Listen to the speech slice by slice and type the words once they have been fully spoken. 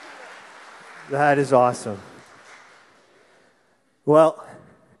That is awesome. Well,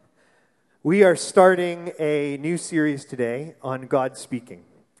 we are starting a new series today on God speaking.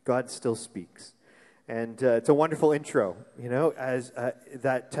 God still speaks. And it's a wonderful intro, as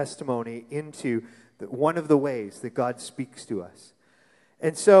that testimony into one of the ways that God speaks to us.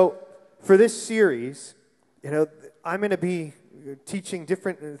 And so for this series, I'm going to be teaching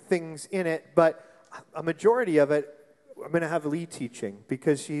different things in it, but a majority of it, I'm going to have Lee teaching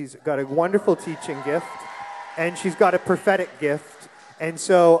because she's got a wonderful teaching gift and she's got a prophetic gift. And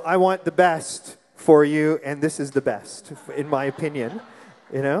so I want the best for you, and this is the best, in my opinion,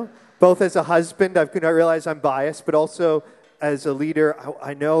 Both as a husband, I realize I'm biased, but also as a leader,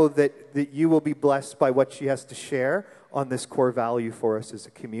 I know that you will be blessed by what she has to share on this core value for us as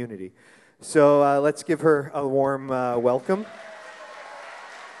a community. So let's give her a warm welcome.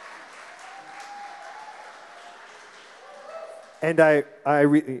 And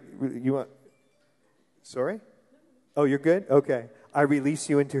you want, sorry? Oh, you're good? Okay. I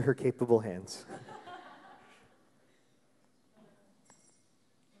release you into her capable hands.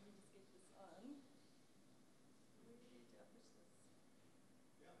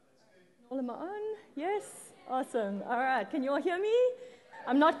 All am I on? Yes? Awesome. All right. Can you all hear me?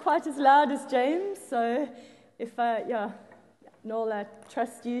 I'm not quite as loud as James, so if Noel, I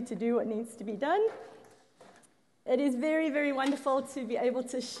trust you to do what needs to be done. It is very, very wonderful to be able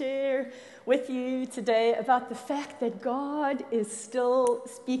to share with you today about the fact that God is still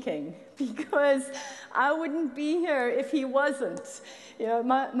speaking, because I wouldn't be here if he wasn't.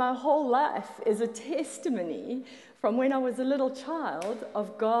 My whole life is a testimony from when I was a little child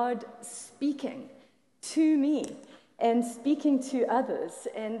of God speaking to me and speaking to others.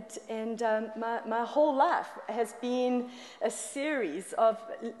 And my whole life has been a series of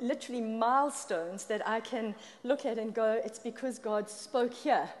literally milestones that I can look at and go, it's because God spoke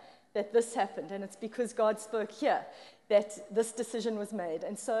here that this happened, and it's because God spoke here that this decision was made.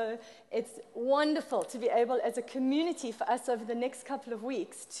 And so it's wonderful to be able, as a community, for us over the next couple of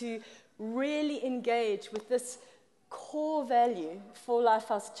weeks to really engage with this core value for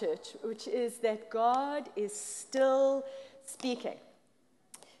Lifehouse Church, which is that God is still speaking.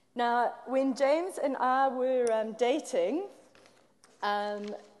 Now, when James and I were dating,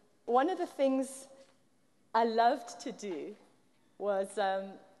 one of the things I loved to do was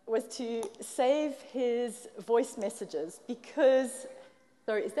to save his voice messages because,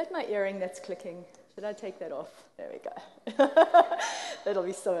 sorry, is that my earring that's clicking? Should I take that off? There we go. That'll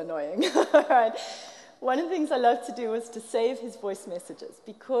be so annoying. All right. One of the things I loved to do was to save his voice messages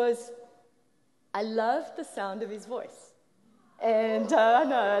because I loved the sound of his voice. And I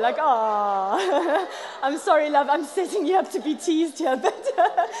know, like, I'm sorry, love, I'm setting you up to be teased here, but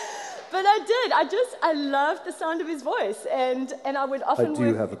I did. I loved the sound of his voice, and I would often. I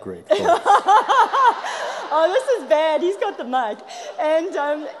do have a great voice. Oh, this is bad. He's got the mic, and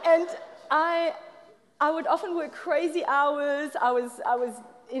I would often work crazy hours. I was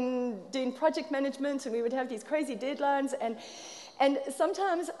in doing project management, and we would have these crazy deadlines, and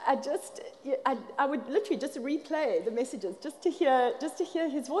sometimes I would literally just replay the messages just to hear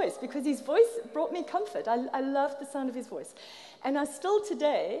his voice, because his voice brought me comfort. I loved the sound of his voice, and I still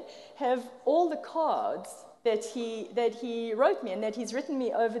today have all the cards that he wrote me and that he's written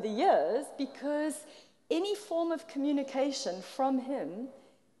me over the years, because any form of communication from him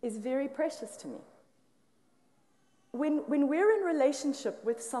is very precious to me. When we're in relationship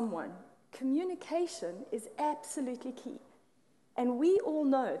with someone, communication is absolutely key. And we all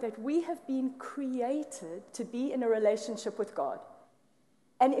know that we have been created to be in a relationship with God.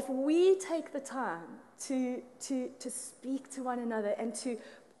 And if we take the time to speak to one another and to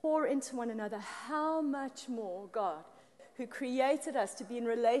pour into one another, how much more God, who created us to be in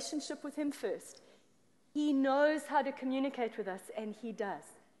relationship with him first, he knows how to communicate with us, and he does.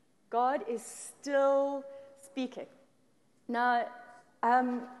 God is still speaking. Now,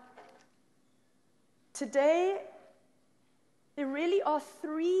 today, there really are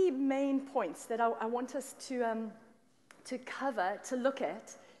three main points that I want us to cover, to look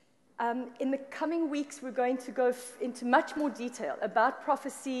at. In the coming weeks, we're going to go into much more detail about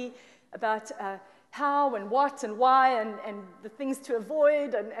prophecy, about how and what and why and the things to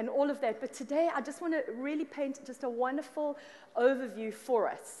avoid and all of that. But today, I just want to really paint just a wonderful overview for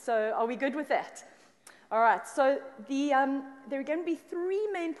us. So are we good with that? All right, so there are going to be three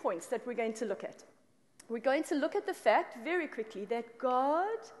main points that we're going to look at. We're going to look at the fact, very quickly, that God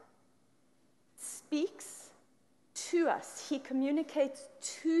speaks to us. He communicates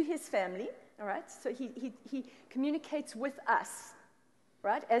to his family, all right? So he communicates with us,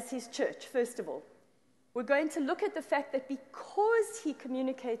 right, as his church, first of all. We're going to look at the fact that because he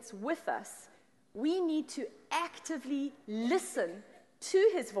communicates with us, we need to actively listen to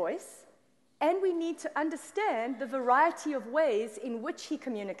his voice, and we need to understand the variety of ways in which he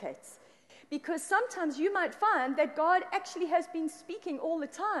communicates. Because sometimes you might find that God actually has been speaking all the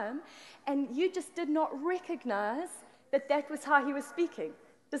time, and you just did not recognize that that was how he was speaking.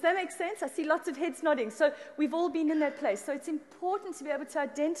 Does that make sense? I see lots of heads nodding. So we've all been in that place. So it's important to be able to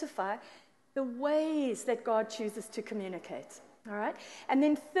identify the ways that God chooses to communicate. All right? And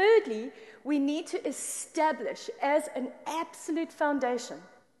then thirdly, we need to establish as an absolute foundation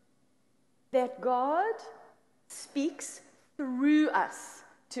that God speaks through us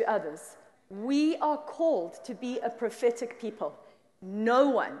to others. We are called to be a prophetic people. No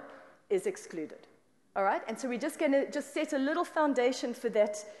one is excluded. All right? And so we're just going to set a little foundation for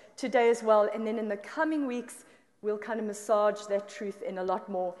that today as well. And then in the coming weeks, we'll kind of massage that truth in a lot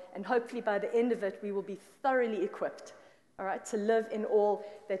more. And hopefully by the end of it, we will be thoroughly equipped, all right, to live in all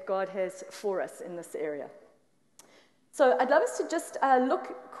that God has for us in this area. So I'd love us to just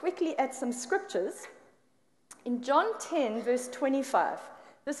look quickly at some scriptures. In John 10, verse 25,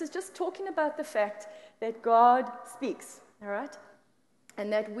 this is just talking about the fact that God speaks, all right,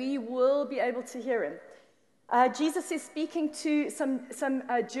 and that we will be able to hear him. Jesus is speaking to some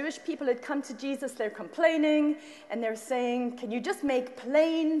Jewish people who had come to Jesus. They're complaining, and they're saying, can you just make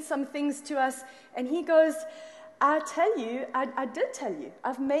plain some things to us? And he goes, I did tell you.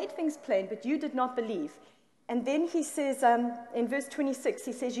 I've made things plain, but you did not believe. And then he says, in verse 26,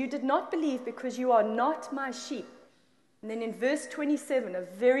 he says, you did not believe because you are not my sheep. And then in verse 27, a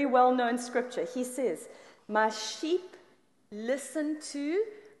very well-known scripture, he says, my sheep listen to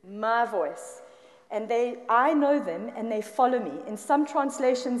my voice. And I know them, and they follow me. In some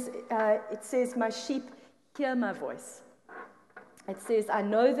translations, it says, my sheep hear my voice. It says, I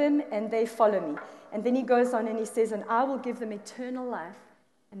know them, and they follow me. And then he goes on and he says, and I will give them eternal life,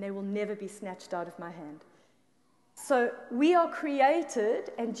 and they will never be snatched out of my hand. So we are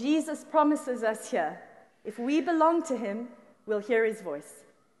created, and Jesus promises us here, if we belong to him, we'll hear his voice.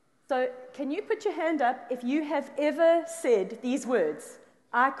 So can you put your hand up if you have ever said these words,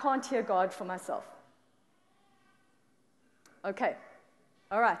 I can't hear God for myself? Okay,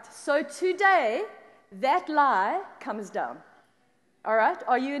 all right. So today, that lie comes down. All right,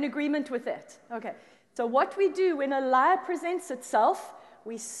 are you in agreement with that? Okay, so what we do when a lie presents itself,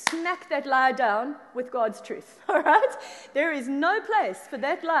 we smack that lie down with God's truth. All right, there is no place for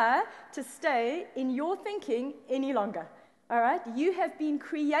that lie to stay in your thinking any longer. All right, you have been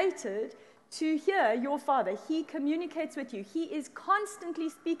created to hear your Father. He communicates with you. He is constantly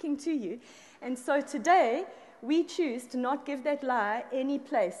speaking to you. And so today, we choose to not give that lie any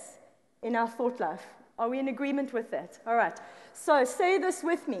place in our thought life. Are we in agreement with that? All right. So say this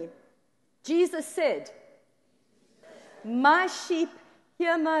with me. Jesus said, my sheep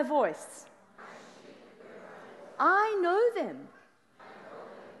hear my voice. I know them,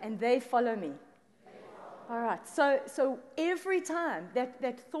 and they follow me. All right. So every time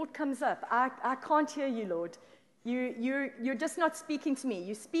that thought comes up, I can't hear you, Lord. You're just not speaking to me.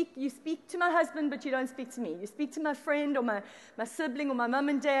 You speak to my husband, but you don't speak to me. You speak to my friend or my sibling or my mum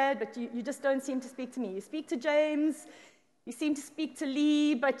and dad, but you just don't seem to speak to me. You speak to James, you seem to speak to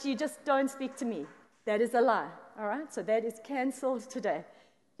Lee, but you just don't speak to me. That is a lie, all right? So that is cancelled today.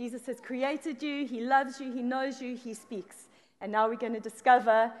 Jesus has created you, he loves you, he knows you, he speaks. And now we're going to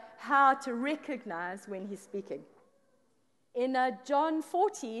discover how to recognize when he's speaking. In John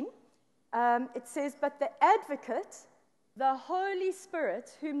 14, it says, but the advocate, the Holy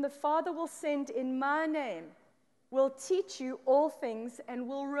Spirit, whom the Father will send in my name, will teach you all things and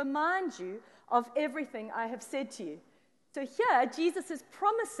will remind you of everything I have said to you. So here, Jesus is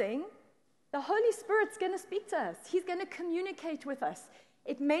promising the Holy Spirit's going to speak to us. He's going to communicate with us.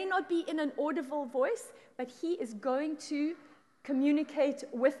 It may not be in an audible voice, but he is going to communicate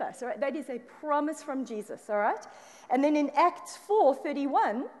with us. All right? That is a promise from Jesus. All right? And then in Acts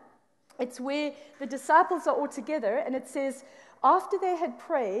 4:31, it's where the disciples are all together, and it says, after they had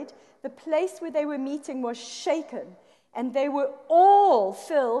prayed, the place where they were meeting was shaken, and they were all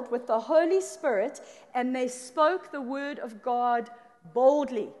filled with the Holy Spirit, and they spoke the word of God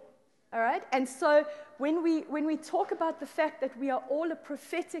boldly. All right? And so when we talk about the fact that we are all a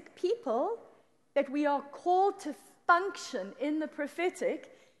prophetic people, that we are called to function in the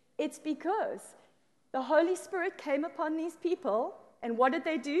prophetic, it's because the Holy Spirit came upon these people. And what did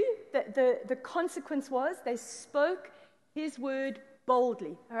they do? The consequence was they spoke his word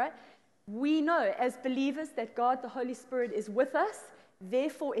boldly. All right? We know as believers that God, the Holy Spirit, is with us.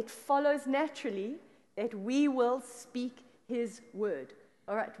 Therefore, it follows naturally that we will speak his word.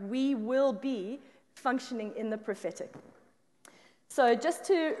 All right? We will be functioning in the prophetic. So just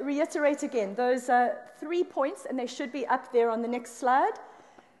to reiterate again, those 3 points, and they should be up there on the next slide.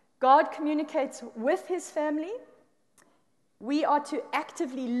 God communicates with his family. We are to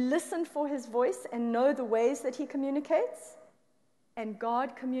actively listen for his voice and know the ways that he communicates. And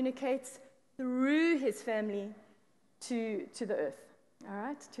God communicates through his family to the earth, all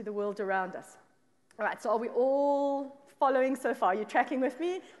right, to the world around us. All right, so are we all following so far? You're tracking with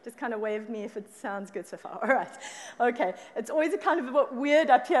me? Just kind of wave me if it sounds good so far. All right, okay. It's always a kind of a bit weird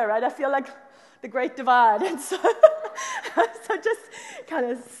up here, right? I feel like the great divide, and so, so just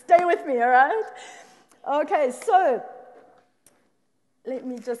kind of stay with me, all right? Okay, so let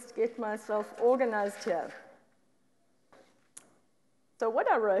me just get myself organized here. So what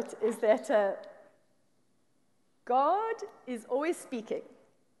I wrote is that God is always speaking,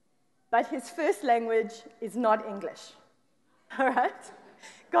 but his first language is not English. All right?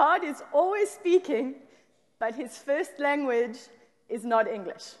 God is always speaking, but his first language is not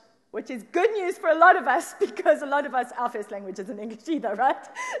English, which is good news for a lot of us because a lot of us, our first language isn't English either, right?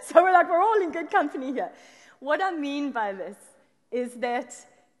 So we're all in good company here. What I mean by this is that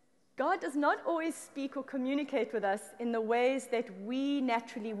God does not always speak or communicate with us in the ways that we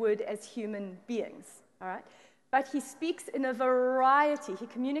naturally would as human beings, all right? But he speaks in a variety, he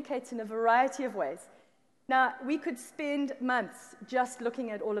communicates in a variety of ways. Now, we could spend months just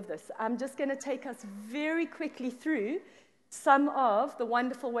looking at all of this. I'm just going to take us very quickly through some of the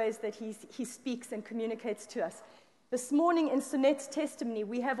wonderful ways that he speaks and communicates to us. This morning in Sunette's testimony,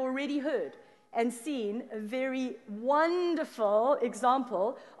 we have already heard and seen a very wonderful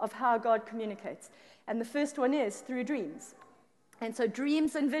example of how God communicates. And the first one is through dreams. And so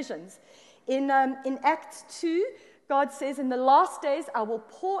dreams and visions. In Acts 2, God says, in the last days, I will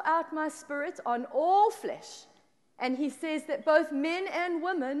pour out my spirit on all flesh. And he says that both men and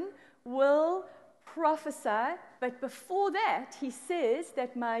women will prophesy. But before that, he says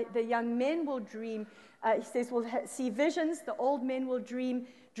that the young men will dream. He says we'll see visions. The old men will dream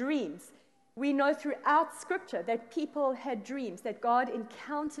dreams. We know throughout Scripture that people had dreams, that God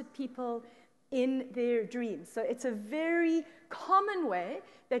encountered people in their dreams. So it's a very common way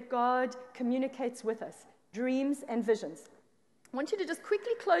that God communicates with us, dreams and visions. I want you to just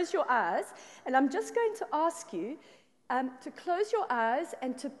quickly close your eyes, and I'm just going to ask you to close your eyes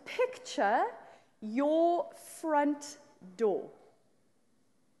and to picture your front door.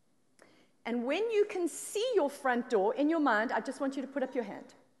 And when you can see your front door in your mind, I just want you to put up your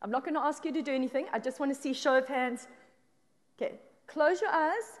hand. I'm not going to ask you to do anything. I just want to see show of hands. Okay, close your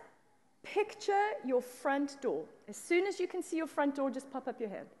eyes. Picture your front door. As soon as you can see your front door, just pop up your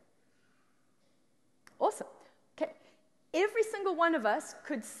hand. Awesome. Okay, every single one of us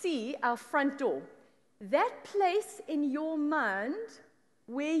could see our front door. That place in your mind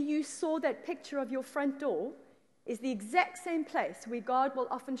where you saw that picture of your front door is the exact same place where God will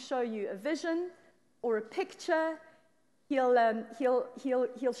often show you a vision or a picture.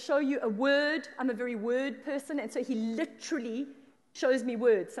 He'll show you a word. I'm a very word person, and so he literally shows me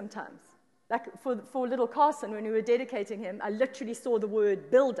words sometimes. Like for little Carson, when we were dedicating him, I literally saw the word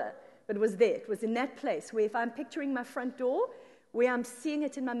builder, but it was there. It was in that place where if I'm picturing my front door, where I'm seeing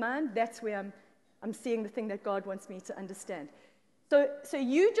it in my mind, that's where I'm seeing the thing that God wants me to understand. So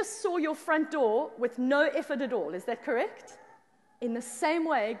you just saw your front door with no effort at all. Is that correct? In the same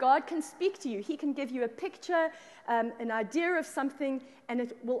way, God can speak to you. He can give you a picture, an idea of something, and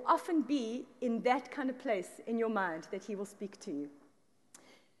it will often be in that kind of place in your mind that he will speak to you.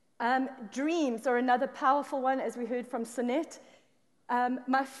 Dreams are another powerful one, as we heard from Sunette.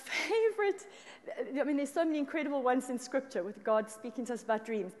 My favorite, there's so many incredible ones in Scripture with God speaking to us about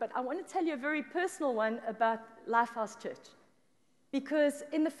dreams, but I want to tell you a very personal one about Lifehouse Church. Because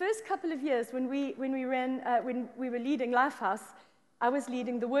in the first couple of years when we were leading Lifehouse, I was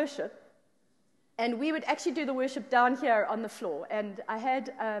leading the worship, and we would actually do the worship down here on the floor. And I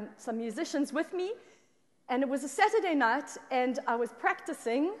had some musicians with me, and it was a Saturday night, and I was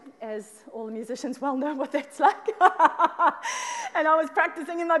practicing, as all the musicians well know what that's like. And I was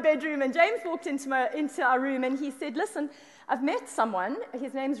practicing in my bedroom, and James walked into our room, and he said, "Listen, I've met someone.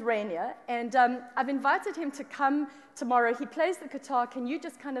 His name's Rainier, and I've invited him to come tomorrow. He plays the guitar. Can you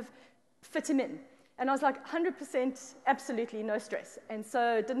just kind of fit him in?" And I was like, 100%, absolutely, no stress. And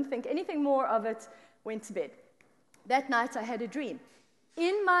so didn't think anything more of it, went to bed. That night I had a dream.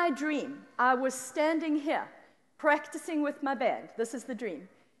 In my dream, I was standing here, practicing with my band. This is the dream.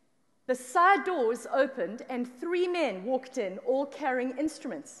 The side doors opened, and 3 men walked in, all carrying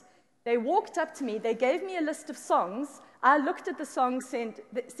instruments. They walked up to me. They gave me a list of songs. I looked at the songs, said,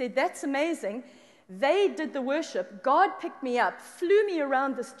 "That's amazing." They did the worship. God picked me up, flew me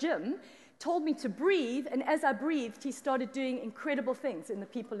around this gym, told me to breathe, and as I breathed, he started doing incredible things in the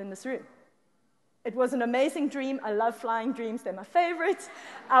people in this room. It was an amazing dream. I love flying dreams. They're my favorite.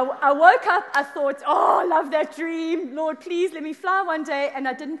 I woke up, I thought, oh, I love that dream. Lord, please let me fly one day, and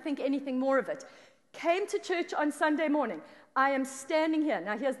I didn't think anything more of it. Came to church on Sunday morning. I am standing here.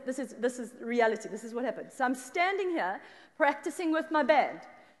 Now, this is reality. This is what happened. So I'm standing here practicing with my band.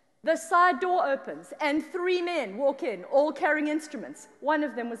 The side door opens, and 3 men walk in, all carrying instruments. One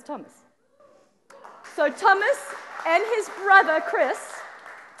of them was Thomas. So Thomas and his brother, Chris,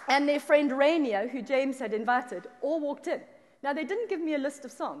 and their friend Rainier, who James had invited, all walked in. Now, they didn't give me a list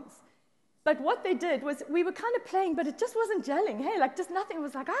of songs. But what they did was, we were kind of playing, but it just wasn't gelling. Hey, like, just nothing. It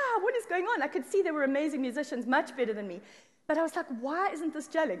was like, what is going on? I could see they were amazing musicians, much better than me. But I was like, why isn't this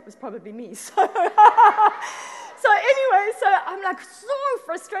gelling? It was probably me. So anyway, so I'm like so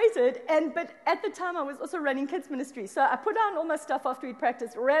frustrated. But at the time, I was also running kids ministry. So I put down all my stuff after we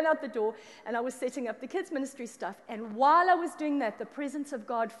practiced, ran out the door, and I was setting up the kids ministry stuff. And while I was doing that, the presence of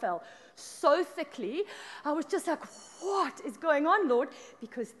God fell so thickly. I was just like, what is going on, Lord?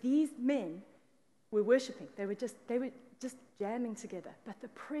 Because these men were worshiping. They were just jamming together. But the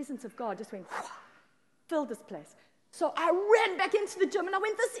presence of God just went, filled this place. So I ran back into the gym and I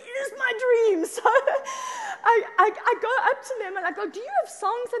went, this is my dream. So I go up to them and I go, do you have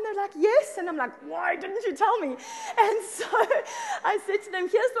songs? And they're like, yes. And I'm like, why didn't you tell me? And so I said to them,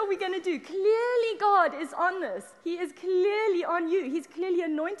 here's what we're going to do. Clearly God is on this. He is clearly on you. He's clearly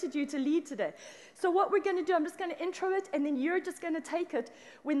anointed you to lead today. So what we're going to do, I'm just going to intro it and then you're just going to take it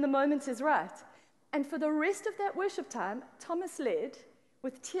when the moment is right. And for the rest of that worship time, Thomas led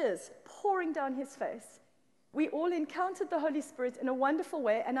with tears pouring down his face. We all encountered the Holy Spirit in a wonderful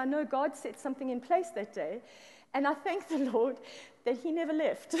way, and I know God set something in place that day, and I thank the Lord that he never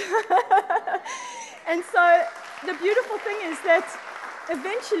left. And so the beautiful thing is that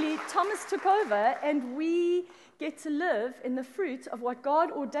eventually Thomas took over, and we get to live in the fruit of what God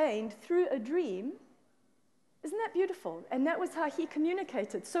ordained through a dream. Isn't that beautiful? And that was how he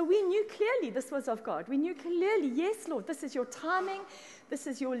communicated. So we knew clearly this was of God. We knew clearly, yes, Lord, this is your timing, this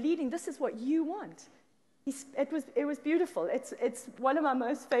is your leading, this is what you want. It was beautiful. It's one of my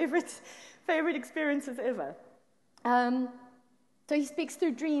most favorite experiences ever. So he speaks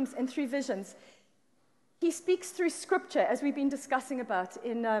through dreams and through visions. He speaks through Scripture, as we've been discussing about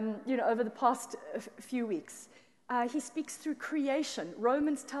in over the past few weeks. He speaks through creation.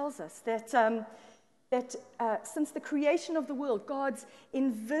 Romans tells us that since the creation of the world, God's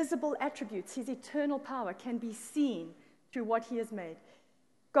invisible attributes, his eternal power, can be seen through what he has made.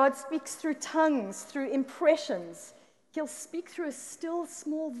 God speaks through tongues, through impressions. He'll speak through a still,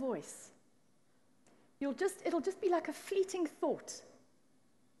 small voice. It'll just be like a fleeting thought.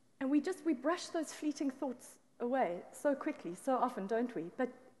 And we brush those fleeting thoughts away so quickly, so often, don't we? But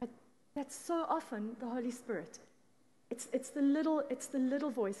that's so often the Holy Spirit. It's the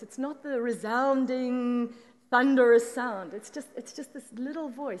little voice. It's not the resounding, thunderous sound. It's just this little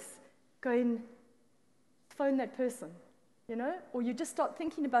voice going, phone that person. Or you just start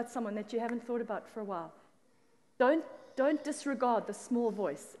thinking about someone that you haven't thought about for a while. Don't disregard the small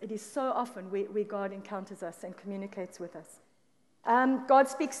voice. It is so often where God encounters us and communicates with us. God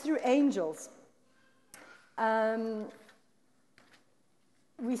speaks through angels.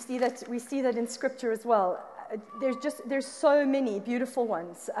 We see that in Scripture as well. There's so many beautiful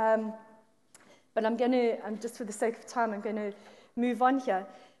ones. But I'm just for the sake of time, I'm going to move on here.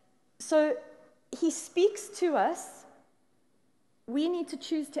 So he speaks to us. We need to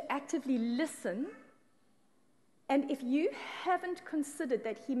choose to actively listen. And if you haven't considered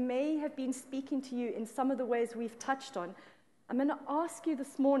that he may have been speaking to you in some of the ways we've touched on, I'm going to ask you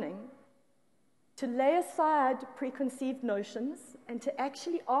this morning to lay aside preconceived notions and to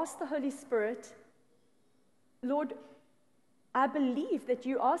actually ask the Holy Spirit, Lord, I believe that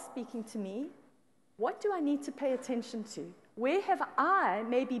you are speaking to me. What do I need to pay attention to? Where have I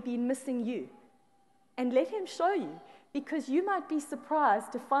maybe been missing you? And let him show you. Because you might be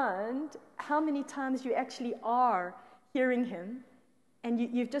surprised to find how many times you actually are hearing him, and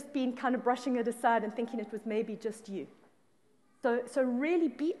you've just been kind of brushing it aside and thinking it was maybe just you. So really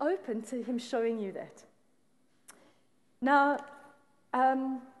be open to him showing you that. Now,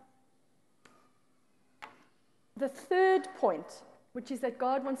 the third point, which is that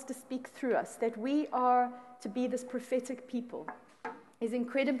God wants to speak through us, that we are to be this prophetic people, is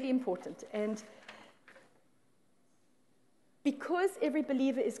incredibly important. And because every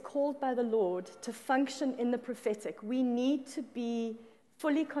believer is called by the Lord to function in the prophetic, we need to be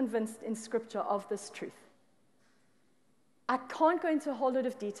fully convinced in Scripture of this truth. I can't go into a whole lot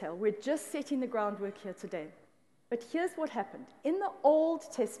of detail. We're just setting the groundwork here today. But here's what happened. In the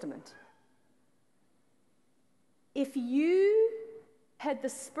Old Testament, if you had the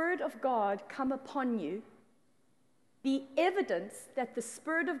Spirit of God come upon you, the evidence that the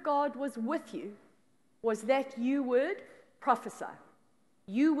Spirit of God was with you was that you would prophesy.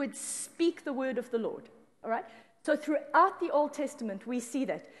 You would speak the word of the Lord. All right? So throughout the Old Testament, we see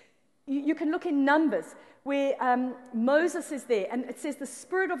that. You can look in Numbers where Moses is there, and it says the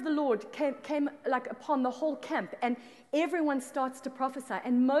Spirit of the Lord came like upon the whole camp, and everyone starts to prophesy.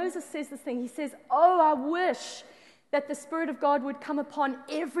 And Moses says this thing. He says, "Oh, I wish that the Spirit of God would come upon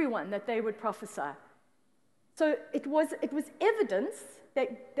everyone, that they would prophesy." So it was evidence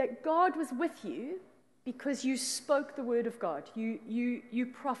that God was with you because you spoke the word of God. You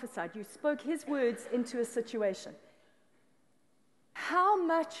prophesied. You spoke his words into a situation. How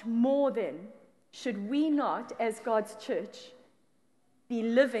much more then should we not, as God's church, be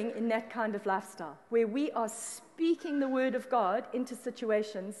living in that kind of lifestyle where we are speaking the word of God into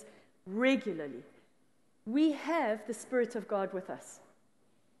situations regularly? We have the Spirit of God with us.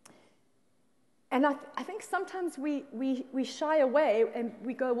 And I think sometimes we shy away and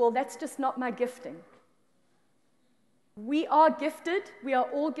we go, well, that's just not my gifting. We are gifted. We are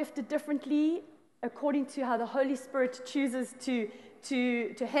all gifted differently according to how the Holy Spirit chooses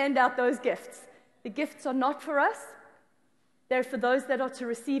to hand out those gifts. The gifts are not for us. They're for those that are to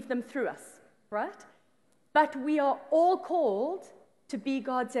receive them through us, right? But we are all called to be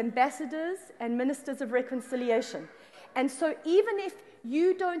God's ambassadors and ministers of reconciliation. And so even if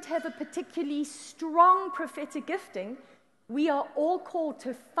you don't have a particularly strong prophetic gifting, we are all called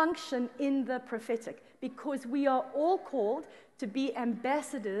to function in the prophetic because we are all called to be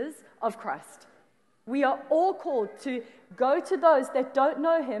ambassadors of Christ. We are all called to go to those that don't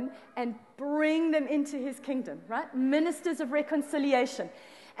know him and bring them into his kingdom, right? Ministers of reconciliation.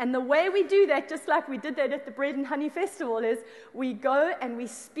 And the way we do that, just like we did that at the Bread and Honey Festival, is we go and we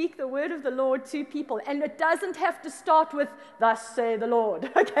speak the word of the Lord to people. And it doesn't have to start with, "Thus say the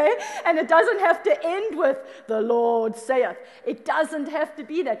Lord," okay? And it doesn't have to end with, "The Lord saith." It doesn't have to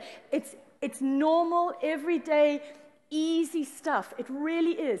be that. It's normal, everyday, easy stuff. It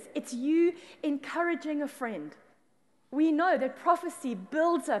really is. It's you encouraging a friend. We know that prophecy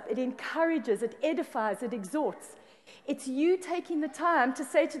builds up, it encourages, it edifies, it exhorts. It's you taking the time to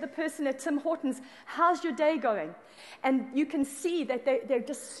say to the person at Tim Hortons, "How's your day going?" And you can see that they're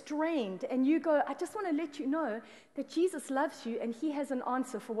just strained. And you go, "I just want to let you know that Jesus loves you and he has an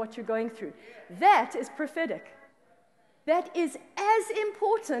answer for what you're going through." That is prophetic. That is as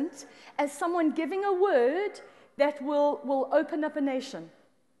important as someone giving a word that will open up a nation.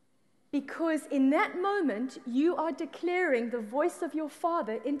 Because in that moment, you are declaring the voice of your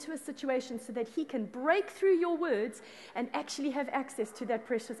Father into a situation so that he can break through your words and actually have access to that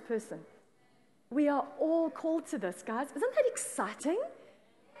precious person. We are all called to this, guys. Isn't that exciting?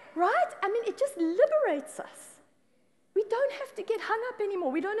 Right? I mean, it just liberates us. We don't have to get hung up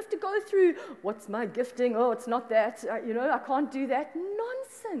anymore. We don't have to go through, "What's my gifting? Oh, it's not that. I can't do that."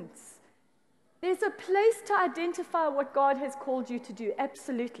 Nonsense. There's a place to identify what God has called you to do,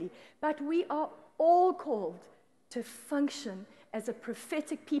 absolutely. But we are all called to function as a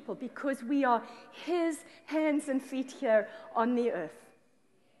prophetic people because we are his hands and feet here on the earth.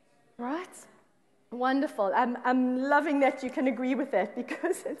 Right? Wonderful. I'm loving that you can agree with that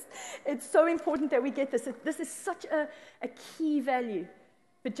because it's so important that we get this. This is such a key value.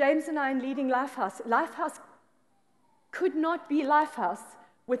 For James and I in leading Lifehouse, Lifehouse could not be Lifehouse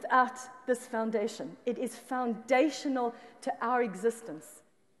without this foundation. It is foundational to our existence.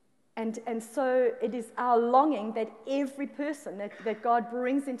 And so it is our longing that every person that God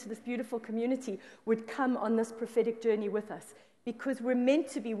brings into this beautiful community would come on this prophetic journey with us. Because we're meant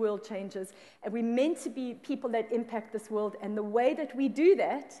to be world changers, and we're meant to be people that impact this world. And the way that we do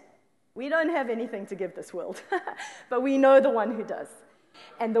that, we don't have anything to give this world, but we know the one who does.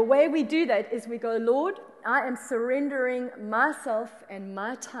 And the way we do that is we go, "Lord, I am surrendering myself and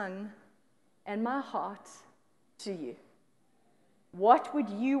my tongue and my heart to you. What would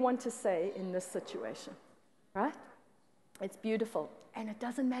you want to say in this situation?" Right? It's beautiful. And it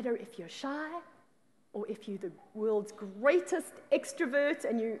doesn't matter if you're shy or if you're the world's greatest extrovert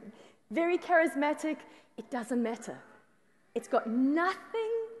and you're very charismatic. It doesn't matter. It's got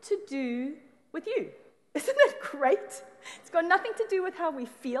nothing to do with you. Isn't that great? It's got nothing to do with how we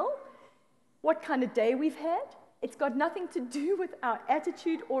feel, what kind of day we've had. It's got nothing to do with our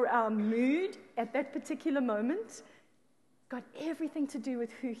attitude or our mood at that particular moment. It's got everything to do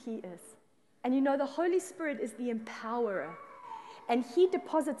with who he is. And you know, the Holy Spirit is the empowerer. And he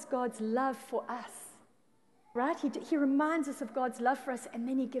deposits God's love for us. Right? He reminds us of God's love for us, and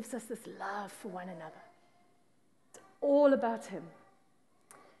then he gives us this love for one another. It's all about him.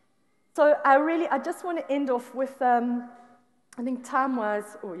 So I just want to end off with, I think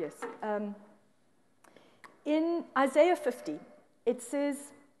time-wise, in Isaiah 50, it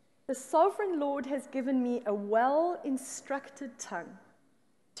says, "The sovereign Lord has given me a well-instructed tongue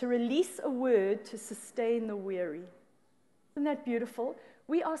to release a word to sustain the weary." Isn't that beautiful?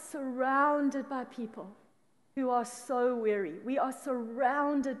 We are surrounded by people who are so weary. We are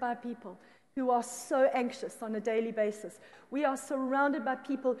surrounded by people who are so anxious on a daily basis. We are surrounded by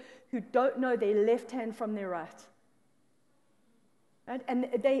people who don't know their left hand from their right. Right? And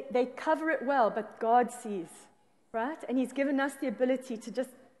they cover it well, but God sees, right? And He's given us the ability to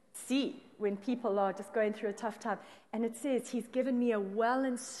just see when people are just going through a tough time. And it says, He's given me a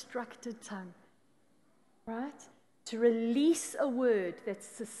well-instructed tongue, right? To release a word that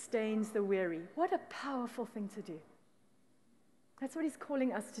sustains the weary. What a powerful thing to do. That's what He's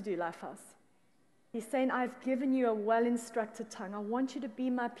calling us to do, Lifehouse. He's saying, I've given you a well-instructed tongue. I want you to be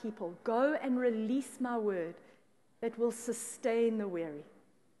my people. Go and release my word that will sustain the weary.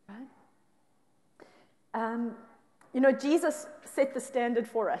 Right? Jesus set the standard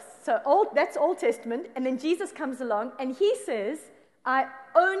for us. So that's Old Testament. And then Jesus comes along and He says, I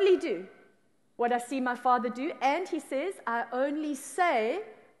only do what I see my Father do. And He says, I only say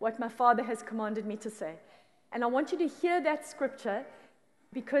what my Father has commanded me to say. And I want you to hear that scripture,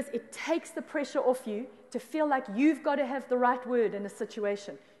 because it takes the pressure off you to feel like you've got to have the right word in a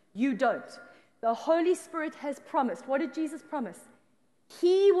situation. You don't. The Holy Spirit has promised. What did Jesus promise?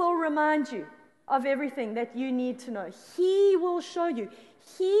 He will remind you of everything that you need to know. He will show you.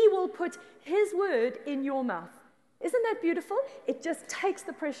 He will put His word in your mouth. Isn't that beautiful? It just takes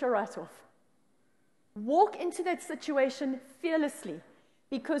the pressure right off. Walk into that situation fearlessly,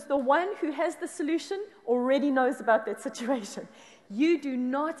 because the one who has the solution already knows about that situation. You do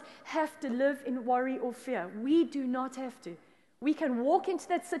not have to live in worry or fear. We do not have to. We can walk into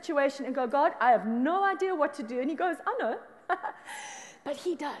that situation and go, God, I have no idea what to do. And He goes, I know. But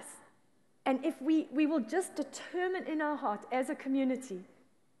He does. And if we will just determine in our heart as a community,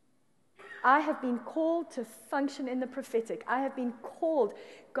 I have been called to function in the prophetic. I have been called.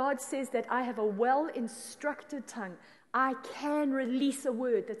 God says that I have a well-instructed tongue. I can release a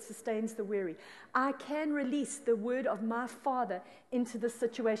word that sustains the weary. I can release the word of my Father into the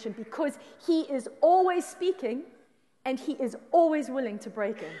situation, because He is always speaking and He is always willing to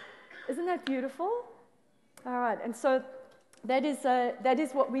break in. Isn't that beautiful? All right, and so that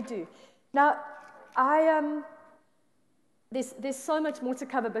is what we do. Now, there's so much more to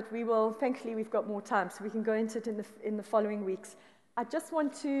cover, but thankfully we've got more time, so we can go into it in the following weeks. I just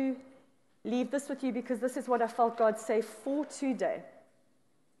want to leave this with you, because this is what I felt God say for today.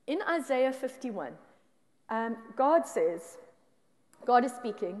 In Isaiah 51, God is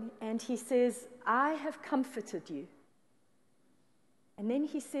speaking, and He says, I have comforted you. And then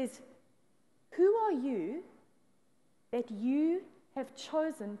He says, who are you that you have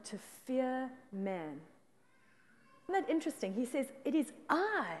chosen to fear man? Isn't that interesting? He says, it is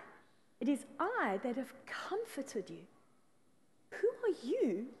I that have comforted you. Who are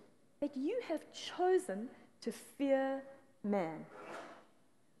you that you have chosen to fear man?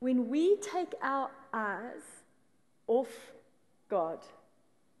 When we take our eyes off God,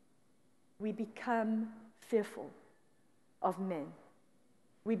 we become fearful of men.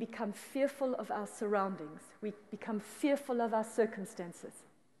 We become fearful of our surroundings. We become fearful of our circumstances.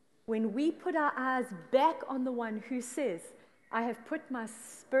 When we put our eyes back on the one who says, I have put my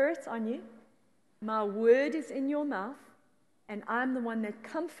Spirit on you, my word is in your mouth, and I'm the one that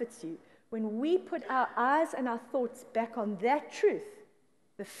comforts you. When we put our eyes and our thoughts back on that truth,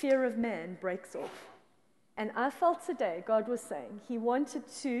 the fear of man breaks off. And I felt today God was saying He wanted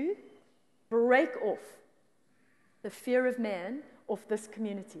to break off the fear of man off this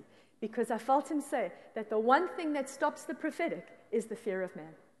community, because I felt Him say that the one thing that stops the prophetic is the fear of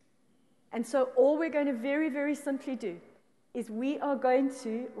man. And so all we're going to very, very simply do is we are going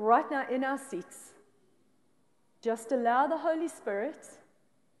to, right now in our seats, just allow the Holy Spirit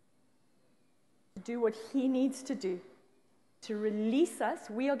to do what He needs to do to release us.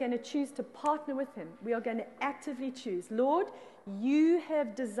 We are going to choose to partner with Him. We are going to actively choose, Lord, You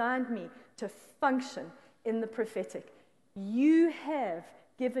have designed me to function in the prophetic. You have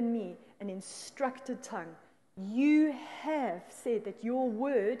given me an instructed tongue. You have said that Your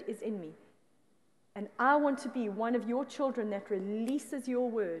word is in me. And I want to be one of Your children that releases Your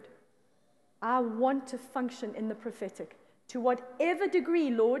word. I want to function in the prophetic. To whatever degree,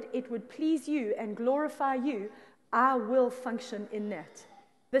 Lord, it would please You and glorify You, I will function in that.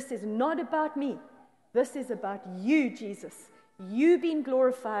 This is not about me. This is about You, Jesus. You being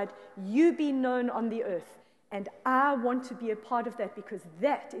glorified, You being known on the earth. And I want to be a part of that because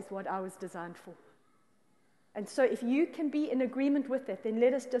that is what I was designed for. And so if you can be in agreement with that, then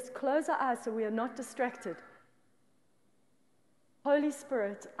let us just close our eyes so we are not distracted. Holy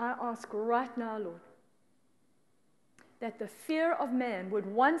Spirit, I ask right now, Lord, that the fear of man would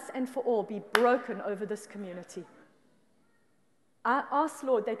once and for all be broken over this community. I ask,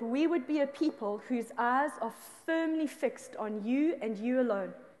 Lord, that we would be a people whose eyes are firmly fixed on you and you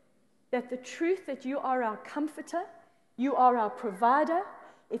alone. That the truth that you are our comforter, you are our provider.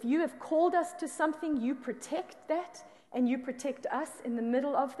 If you have called us to something, you protect that, and you protect us in the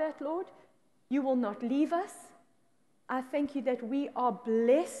middle of that, Lord. You will not leave us. I thank you that we are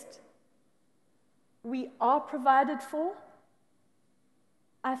blessed. We are provided for.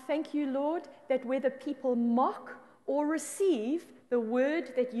 I thank you, Lord, that whether people mock or receive the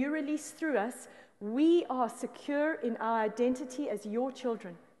word that you release through us, we are secure in our identity as your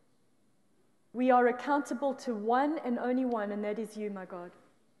children. We are accountable to one and only one, and that is you, my God.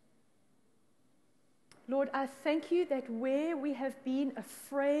 Lord, I thank you that where we have been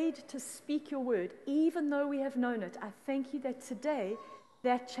afraid to speak your word, even though we have known it, I thank you that today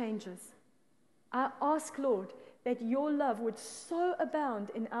that changes. I ask, Lord, that your love would so abound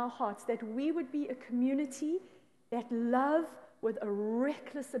in our hearts that we would be a community that love with a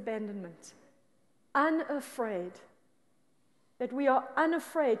reckless abandonment, unafraid. That we are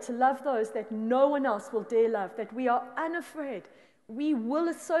unafraid to love those that no one else will dare love. That we are unafraid. We will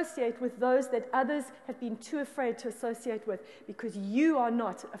associate with those that others have been too afraid to associate with, because you are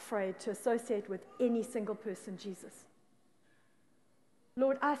not afraid to associate with any single person, Jesus.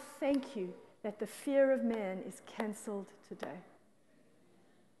 Lord, I thank you that the fear of man is cancelled today.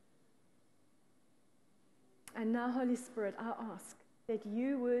 And now, Holy Spirit, I ask that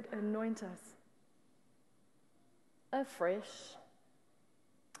you would anoint us afresh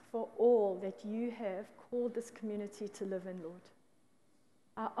for all that you have called this community to live in, Lord.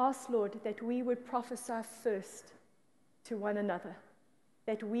 I ask, Lord, that we would prophesy first to one another,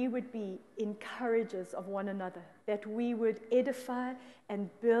 that we would be encouragers of one another, that we would edify and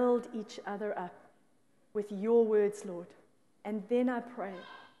build each other up with your words, Lord. And then I pray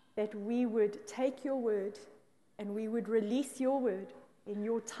that we would take your word and we would release your word in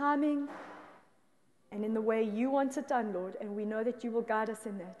your timing and in the way you want it done, Lord, and we know that you will guide us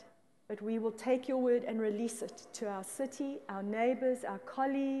in that. But we will take your word and release it to our city, our neighbors, our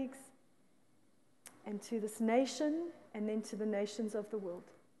colleagues, and to this nation, and then to the nations of the world.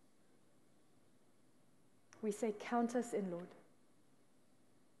 We say, count us in, Lord.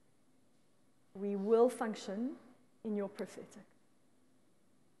 We will function in your prophetic.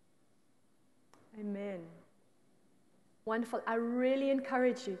 Amen. Wonderful. I really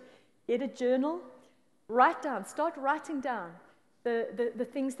encourage you. Get a journal. Write down. Start writing down the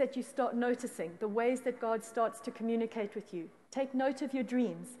things that you start noticing, the ways that God starts to communicate with you. Take note of your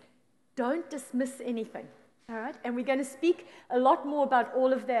dreams. Don't dismiss anything. All right? And we're going to speak a lot more about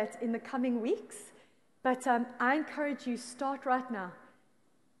all of that in the coming weeks. But I encourage you, start right now.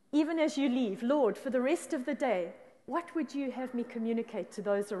 Even as you leave, Lord, for the rest of the day, what would you have me communicate to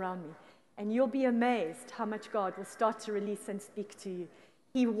those around me? And you'll be amazed how much God will start to release and speak to you.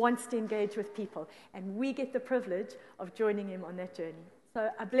 He wants to engage with people, and we get the privilege of joining him on that journey. So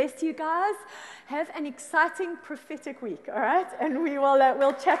I bless you guys. Have an exciting prophetic week, all right? And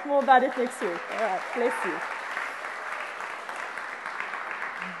we'll chat more about it next week. All right, bless you.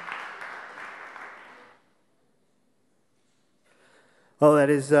 Well, that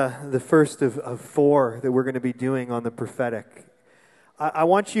is the first of 4 that we're going to be doing on the prophetic. I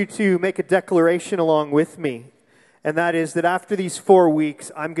want you to make a declaration along with me, and that is that after these 4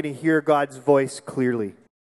 weeks, I'm going to hear God's voice clearly.